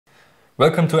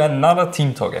Welcome to another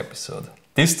Team Talk episode.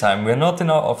 This time we're not in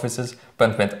our offices,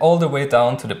 but went all the way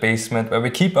down to the basement where we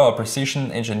keep our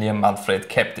precision engineer Manfred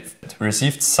captive. We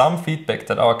received some feedback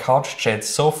that our couch chats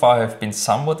so far have been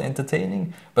somewhat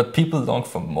entertaining, but people long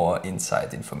for more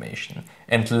inside information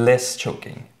and less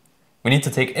joking. We need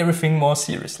to take everything more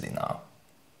seriously now.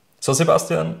 So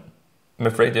Sebastian, I'm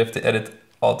afraid you have to edit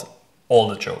out all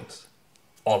the jokes.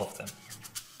 All of them.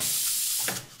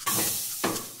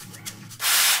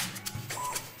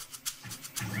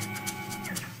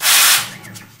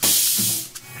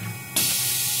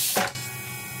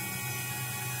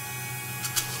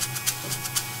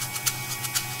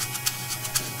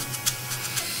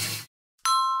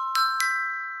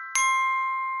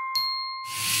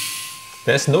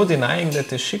 There's no denying that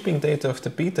the shipping date of the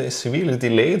beta is severely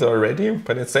delayed already,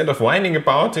 but instead of whining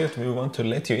about it, we want to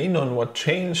let you in on what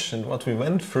changed and what we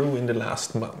went through in the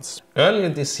last months. Earlier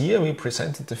this year we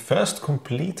presented the first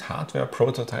complete hardware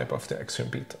prototype of the AXIOM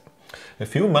beta. A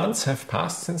few months have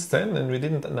passed since then and we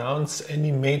didn't announce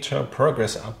any major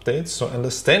progress updates, so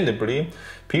understandably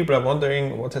people are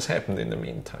wondering what has happened in the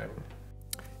meantime.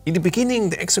 In the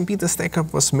beginning, the AXIOM beta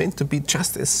stack-up was meant to be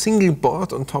just a single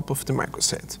board on top of the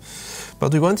microset.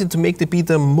 But we wanted to make the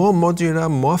beta more modular,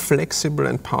 more flexible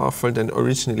and powerful than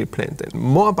originally planned. And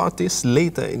more about this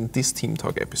later in this Team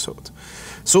Talk episode.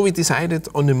 So we decided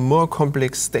on a more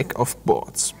complex stack of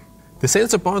boards. The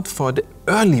sensor board for the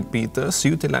early betas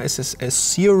utilizes a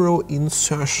zero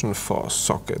insertion force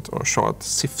socket, or short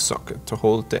ZIF socket, to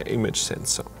hold the image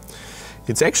sensor.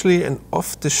 It's actually an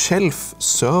off-the-shelf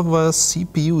server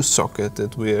CPU socket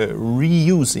that we're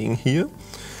reusing here,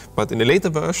 but in a later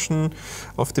version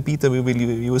of the beta we will be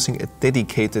using a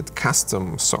dedicated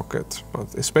custom socket.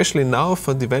 But especially now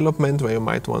for development where you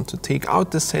might want to take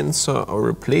out the sensor or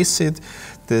replace it,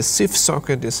 the ZIF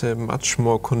socket is a much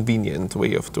more convenient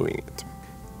way of doing it.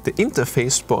 The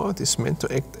interface board is meant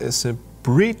to act as a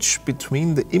bridge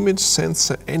between the image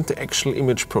sensor and the actual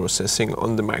image processing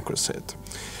on the microset.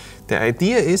 The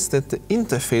idea is that the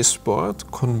interface board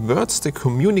converts the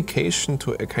communication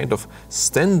to a kind of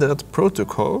standard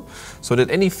protocol so that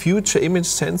any future image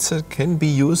sensor can be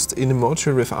used in a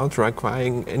module without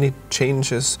requiring any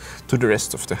changes to the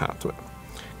rest of the hardware.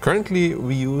 Currently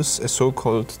we use a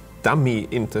so-called dummy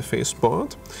interface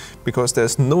board because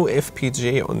there's no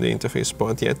FPGA on the interface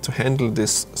board yet to handle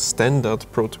this standard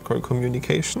protocol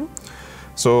communication.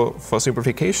 So for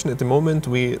simplification, at the moment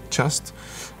we just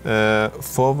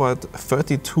forward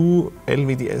 32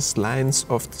 LVDS lines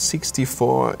of the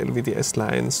 64 LVDS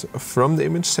lines from the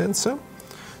image sensor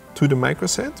to the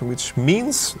microset, which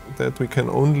means that we can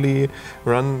only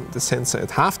run the sensor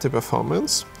at half the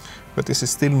performance, but this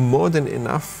is still more than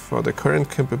enough for the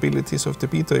current capabilities of the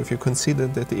beta if you consider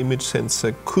that the image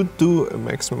sensor could do a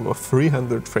maximum of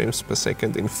 300 frames per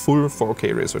second in full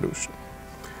 4K resolution.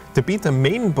 The beta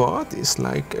main board is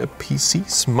like a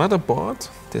PC's motherboard,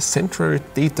 the central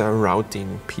data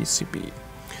routing PCB.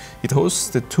 It hosts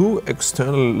the two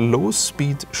external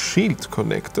low-speed shield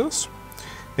connectors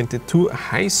and the two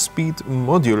high-speed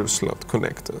module slot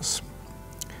connectors.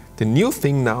 The new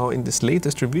thing now in this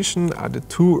latest revision are the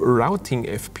two routing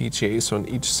FPGAs on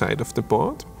each side of the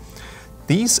board.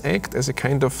 These act as a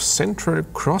kind of central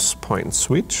cross-point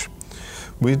switch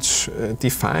which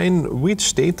define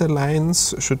which data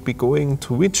lines should be going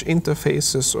to which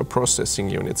interfaces or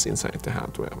processing units inside the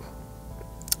hardware.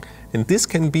 And this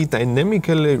can be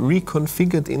dynamically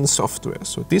reconfigured in software,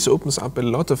 so this opens up a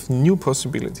lot of new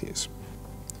possibilities.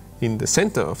 In the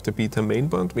center of the beta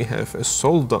mainboard we have a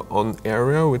solder-on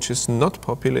area which is not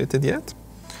populated yet.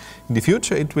 In the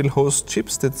future it will host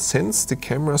chips that sense the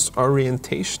camera's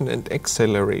orientation and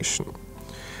acceleration.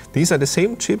 These are the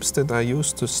same chips that are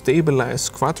used to stabilize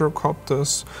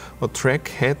quadrocopters or track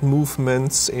head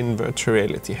movements in virtual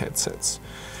reality headsets.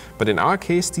 But in our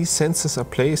case, these sensors are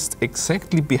placed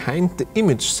exactly behind the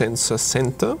image sensor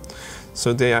center,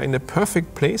 so they are in a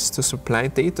perfect place to supply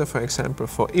data, for example,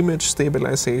 for image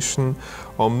stabilization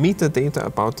or metadata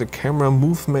about the camera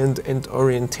movement and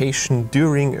orientation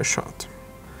during a shot.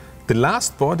 The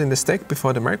last board in the stack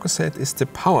before the microset is the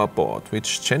power board,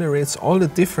 which generates all the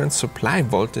different supply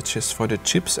voltages for the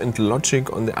chips and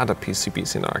logic on the other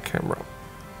PCBs in our camera.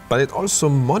 But it also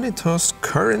monitors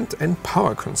current and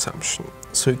power consumption,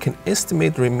 so you can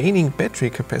estimate remaining battery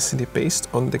capacity based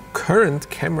on the current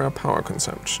camera power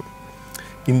consumption.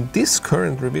 In this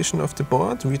current revision of the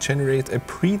board, we generate a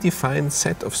predefined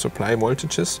set of supply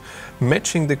voltages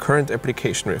matching the current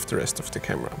application with the rest of the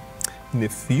camera. In the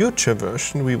future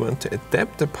version, we want to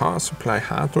adapt the power supply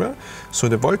hardware so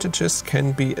the voltages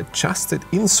can be adjusted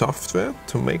in software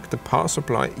to make the power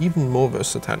supply even more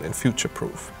versatile and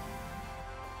future-proof.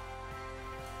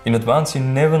 In advance, you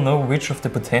never know which of the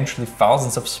potentially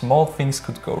thousands of small things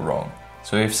could go wrong.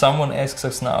 So if someone asks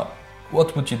us now,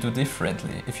 what would you do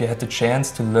differently if you had the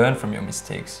chance to learn from your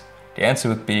mistakes? The answer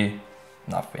would be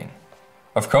nothing.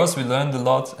 Of course, we learned a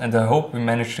lot, and I hope we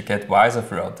managed to get wiser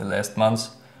throughout the last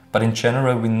months, but in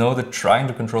general we know that trying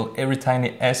to control every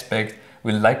tiny aspect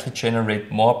will likely generate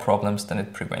more problems than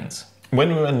it prevents.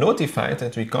 When we were notified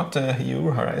that we got the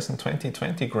EU Horizon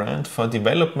 2020 grant for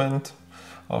development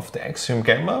of the AXIOM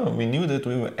Gamma, we knew that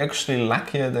we were actually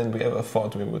luckier than we ever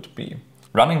thought we would be.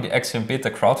 Running the AXIOM Beta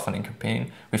crowdfunding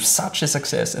campaign with such a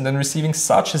success and then receiving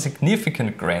such a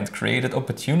significant grant created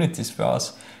opportunities for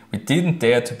us we didn't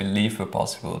dare to believe were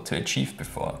possible to achieve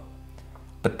before.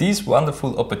 But these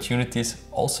wonderful opportunities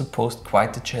also posed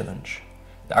quite a challenge.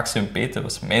 The AXIOM Beta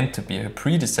was meant to be a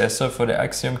predecessor for the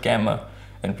AXIOM Gamma,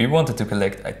 and we wanted to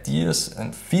collect ideas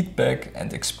and feedback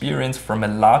and experience from a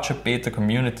larger beta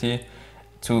community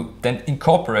to then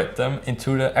incorporate them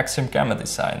into the AXIOM Gamma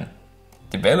design.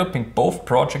 Developing both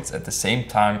projects at the same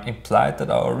time implied that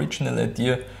our original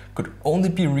idea could only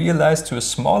be realized to a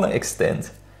smaller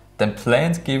extent than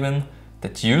planned, given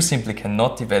that you simply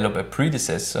cannot develop a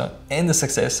predecessor and a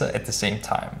successor at the same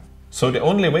time. So the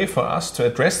only way for us to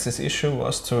address this issue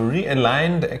was to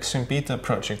realign the AXIOM Beta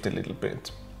project a little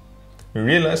bit. We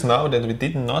realize now that we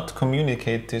did not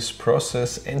communicate this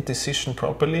process and decision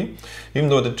properly, even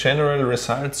though the general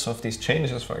results of these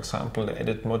changes, for example, the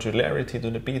added modularity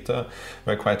to the beta,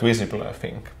 were quite visible, I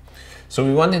think. So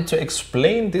we wanted to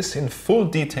explain this in full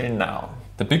detail now.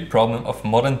 The big problem of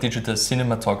modern digital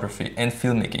cinematography and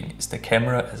filmmaking is the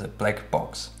camera as a black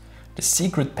box. The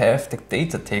secret path the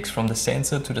data takes from the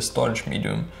sensor to the storage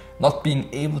medium, not being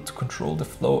able to control the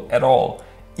flow at all,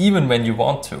 even when you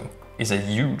want to, is a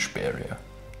huge barrier.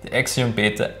 The AXIOM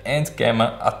Beta and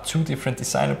Gamma are two different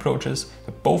design approaches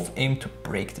that both aim to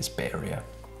break this barrier.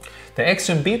 The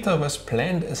AXIOM Beta was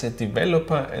planned as a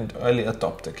developer and early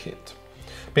adopter kit.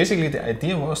 Basically, the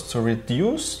idea was to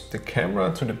reduce the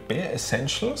camera to the bare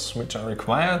essentials which are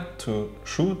required to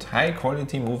shoot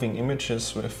high-quality moving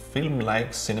images with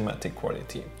film-like cinematic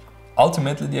quality.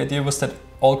 Ultimately, the idea was that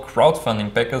all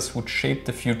crowdfunding backers would shape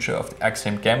the future of the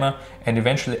AXIOM Gamma and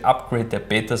eventually upgrade their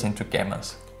betas into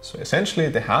gammas. So essentially,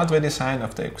 the hardware design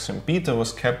of the AXIOM Beta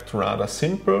was kept rather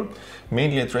simple,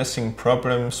 mainly addressing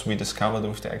problems we discovered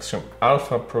with the AXIOM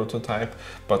Alpha prototype,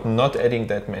 but not adding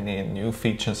that many new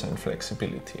features and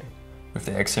flexibility. With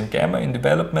the AXIOM Gamma in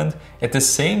development, at the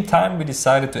same time we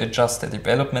decided to adjust the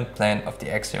development plan of the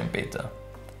AXIOM Beta.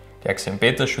 The AXIOM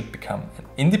Beta should become an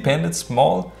independent,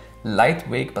 small,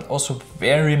 lightweight but also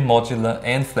very modular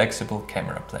and flexible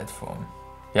camera platform.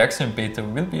 The AXIOM Beta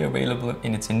will be available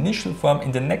in its initial form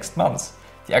in the next months.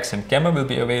 The AXIOM Gamma will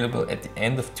be available at the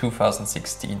end of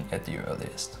 2016 at the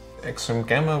earliest. AXIOM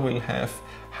Gamma will have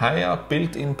higher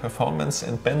built-in performance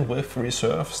and bandwidth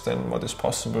reserves than what is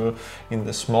possible in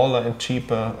the smaller and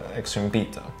cheaper AXIOM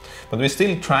Beta. But we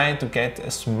still try to get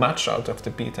as much out of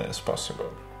the Beta as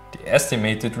possible. The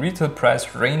estimated retail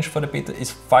price range for the Beta is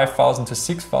 5,000 to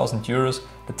 6,000 euros.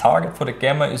 The target for the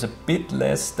Gamma is a bit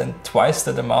less than twice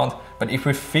that amount, but if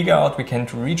we figure out we can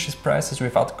reach these prices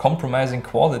without compromising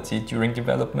quality during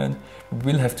development,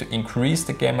 we will have to increase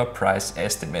the Gamma price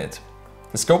estimate.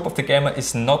 The scope of the Gamma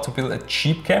is not to build a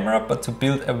cheap camera, but to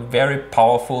build a very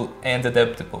powerful and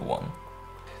adaptable one.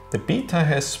 The Beta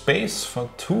has space for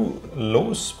two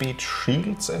low-speed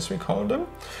shields, as we call them,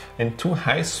 and two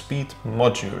high-speed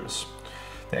modules.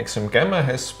 The AXIOM Gamma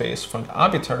has space for an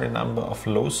arbitrary number of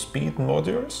low-speed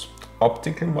modules,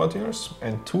 optical modules,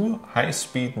 and two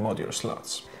high-speed module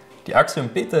slots. The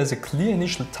AXIOM Beta has a clear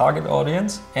initial target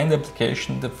audience and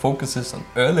application that focuses on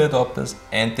early adopters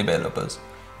and developers,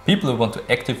 people who want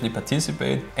to actively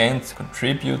participate and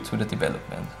contribute to the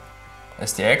development.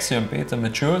 As the AXIOM Beta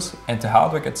matures and the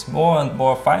hardware gets more and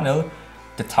more final,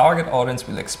 the target audience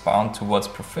will expand towards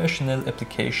professional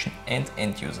application and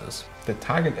end users. The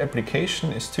target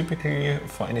application is typically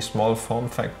for any small form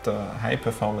factor, high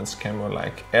performance camera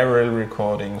like aerial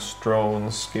recordings,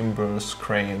 drones, gimbals,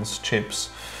 cranes, chips,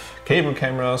 cable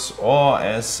cameras, or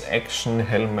as action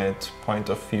helmet, point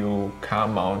of view, car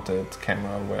mounted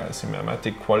camera where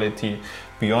cinematic quality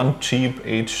beyond cheap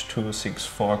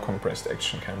H.264 compressed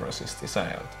action cameras is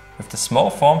desired. With the small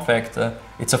form factor,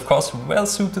 it's of course well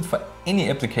suited for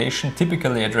any application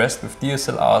typically addressed with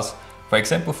DSLRs, for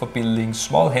example for building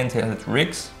small handheld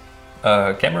rigs,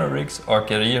 camera rigs or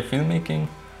guerrilla filmmaking,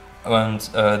 and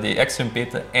the AXIOM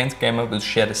Beta and Gamma will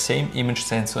share the same image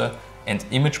sensor and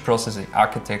image processing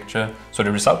architecture, so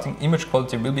the resulting image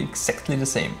quality will be exactly the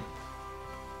same.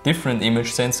 Different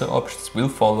image sensor options will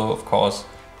follow, of course,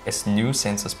 as new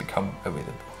sensors become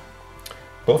available.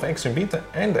 Both AXIOM Beta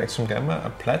and AXIOM Gamma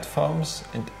are platforms,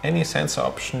 and any sensor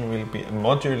option will be a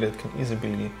module that can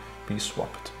easily be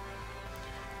swapped.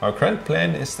 Our current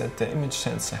plan is that the image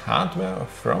sensor hardware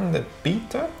from the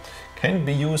Beta can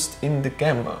be used in the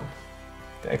Gamma.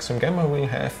 The AXIOM Gamma will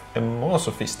have a more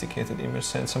sophisticated image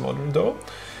sensor module though,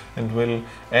 and will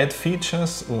add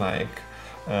features like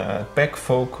back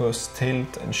focus,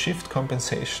 tilt and shift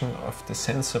compensation of the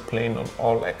sensor plane on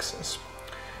all axes.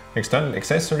 External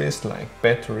accessories like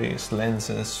batteries,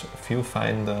 lenses,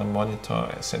 viewfinder, monitor,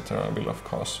 etc. will of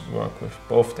course work with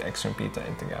both the AXIOM Beta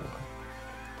and the Gamma.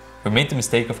 We made the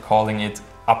mistake of calling it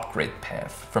upgrade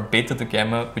path from Beta to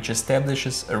Gamma, which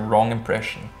establishes a wrong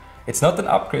impression. It's not an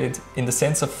upgrade in the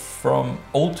sense of from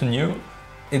old to new.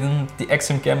 The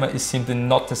AXIOM Gamma is simply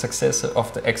not the successor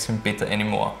of the AXIOM Beta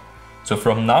anymore. So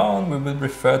from now on we will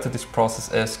refer to this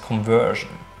process as conversion.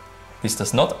 This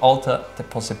does not alter the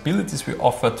possibilities we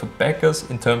offer to backers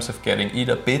in terms of getting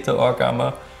either Beta or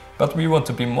Gamma, but we want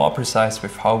to be more precise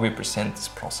with how we present this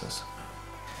process.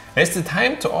 As the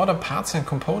time to order parts and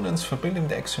components for building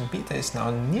the AXIOM Beta is now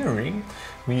nearing,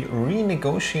 we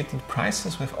renegotiated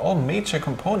prices with all major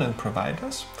component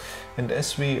providers, and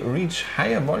as we reach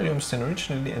higher volumes than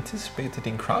originally anticipated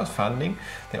in crowdfunding,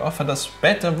 they offered us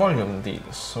better volume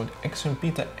deals. So the AXIOM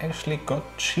Beta actually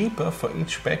got cheaper for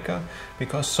each backer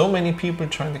because so many people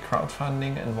joined the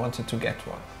crowdfunding and wanted to get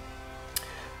one.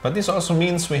 But this also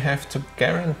means we have to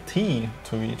guarantee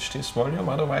to reach this volume,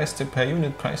 otherwise the per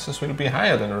unit prices will be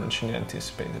higher than originally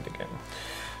anticipated again.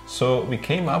 So we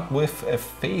came up with a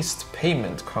phased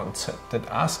payment concept that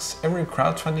asks every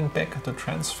crowdfunding backer to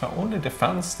transfer only the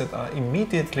funds that are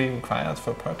immediately required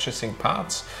for purchasing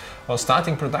parts or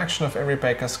starting production of every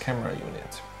backer's camera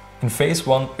unit. In phase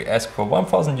 1 we ask for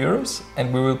 1000 euros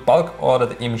and we will bulk order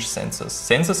the image sensors,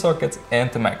 sensor sockets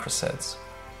and the microsets.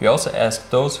 We also ask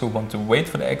those who want to wait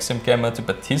for the AXIOM Gamma to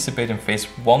participate in phase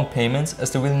 1 payments,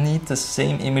 as they will need the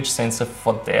same image sensor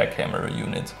for their camera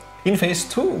unit. In phase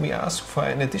 2 we ask for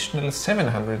an additional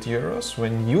 700 euros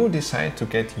when you decide to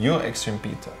get your AXIOM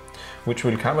Beta, which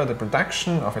will cover the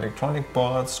production of electronic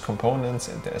boards, components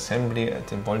and the assembly at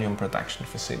the volume production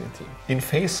facility. In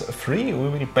phase 3 we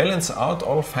will balance out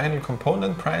all final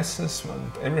component prices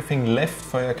and everything left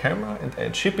for your camera and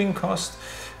add shipping cost,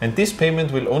 and this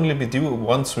payment will only be due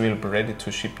once we will be ready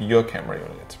to ship your camera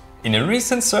unit. In a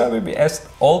recent survey we asked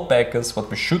all backers what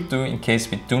we should do in case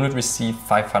we do not receive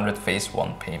 500 phase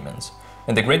 1 payments.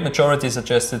 And the great majority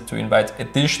suggested to invite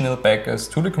additional backers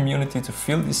to the community to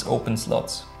fill these open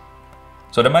slots.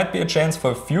 So there might be a chance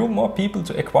for a few more people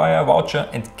to acquire a voucher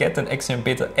and get an AXIOM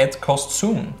Beta at cost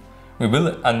soon. We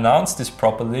will announce this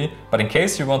properly, but in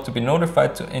case you want to be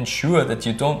notified to ensure that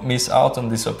you don't miss out on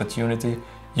this opportunity,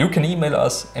 you can email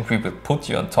us and we will put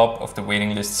you on top of the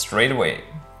waiting list straight away.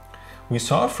 We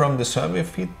saw from the survey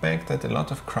feedback that a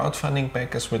lot of crowdfunding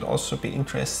backers would also be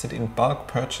interested in bulk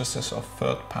purchases of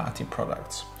third-party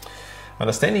products.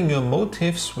 Understanding your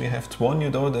motives, we have to warn you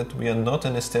though that we are not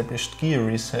an established gear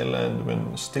reseller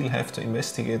and we still have to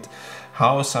investigate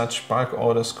how such bulk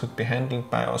orders could be handled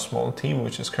by our small team,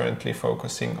 which is currently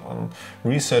focusing on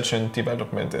research and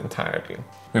development entirely.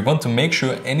 We want to make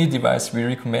sure any device we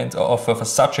recommend or offer for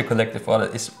such a collective order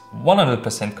is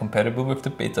 100% compatible with the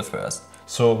Beta first.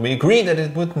 So we agree that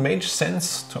it would make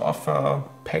sense to offer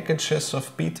packages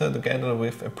of Beta together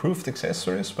with approved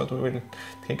accessories, but we will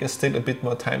take still a bit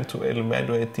more time to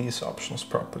evaluate these options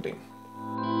properly.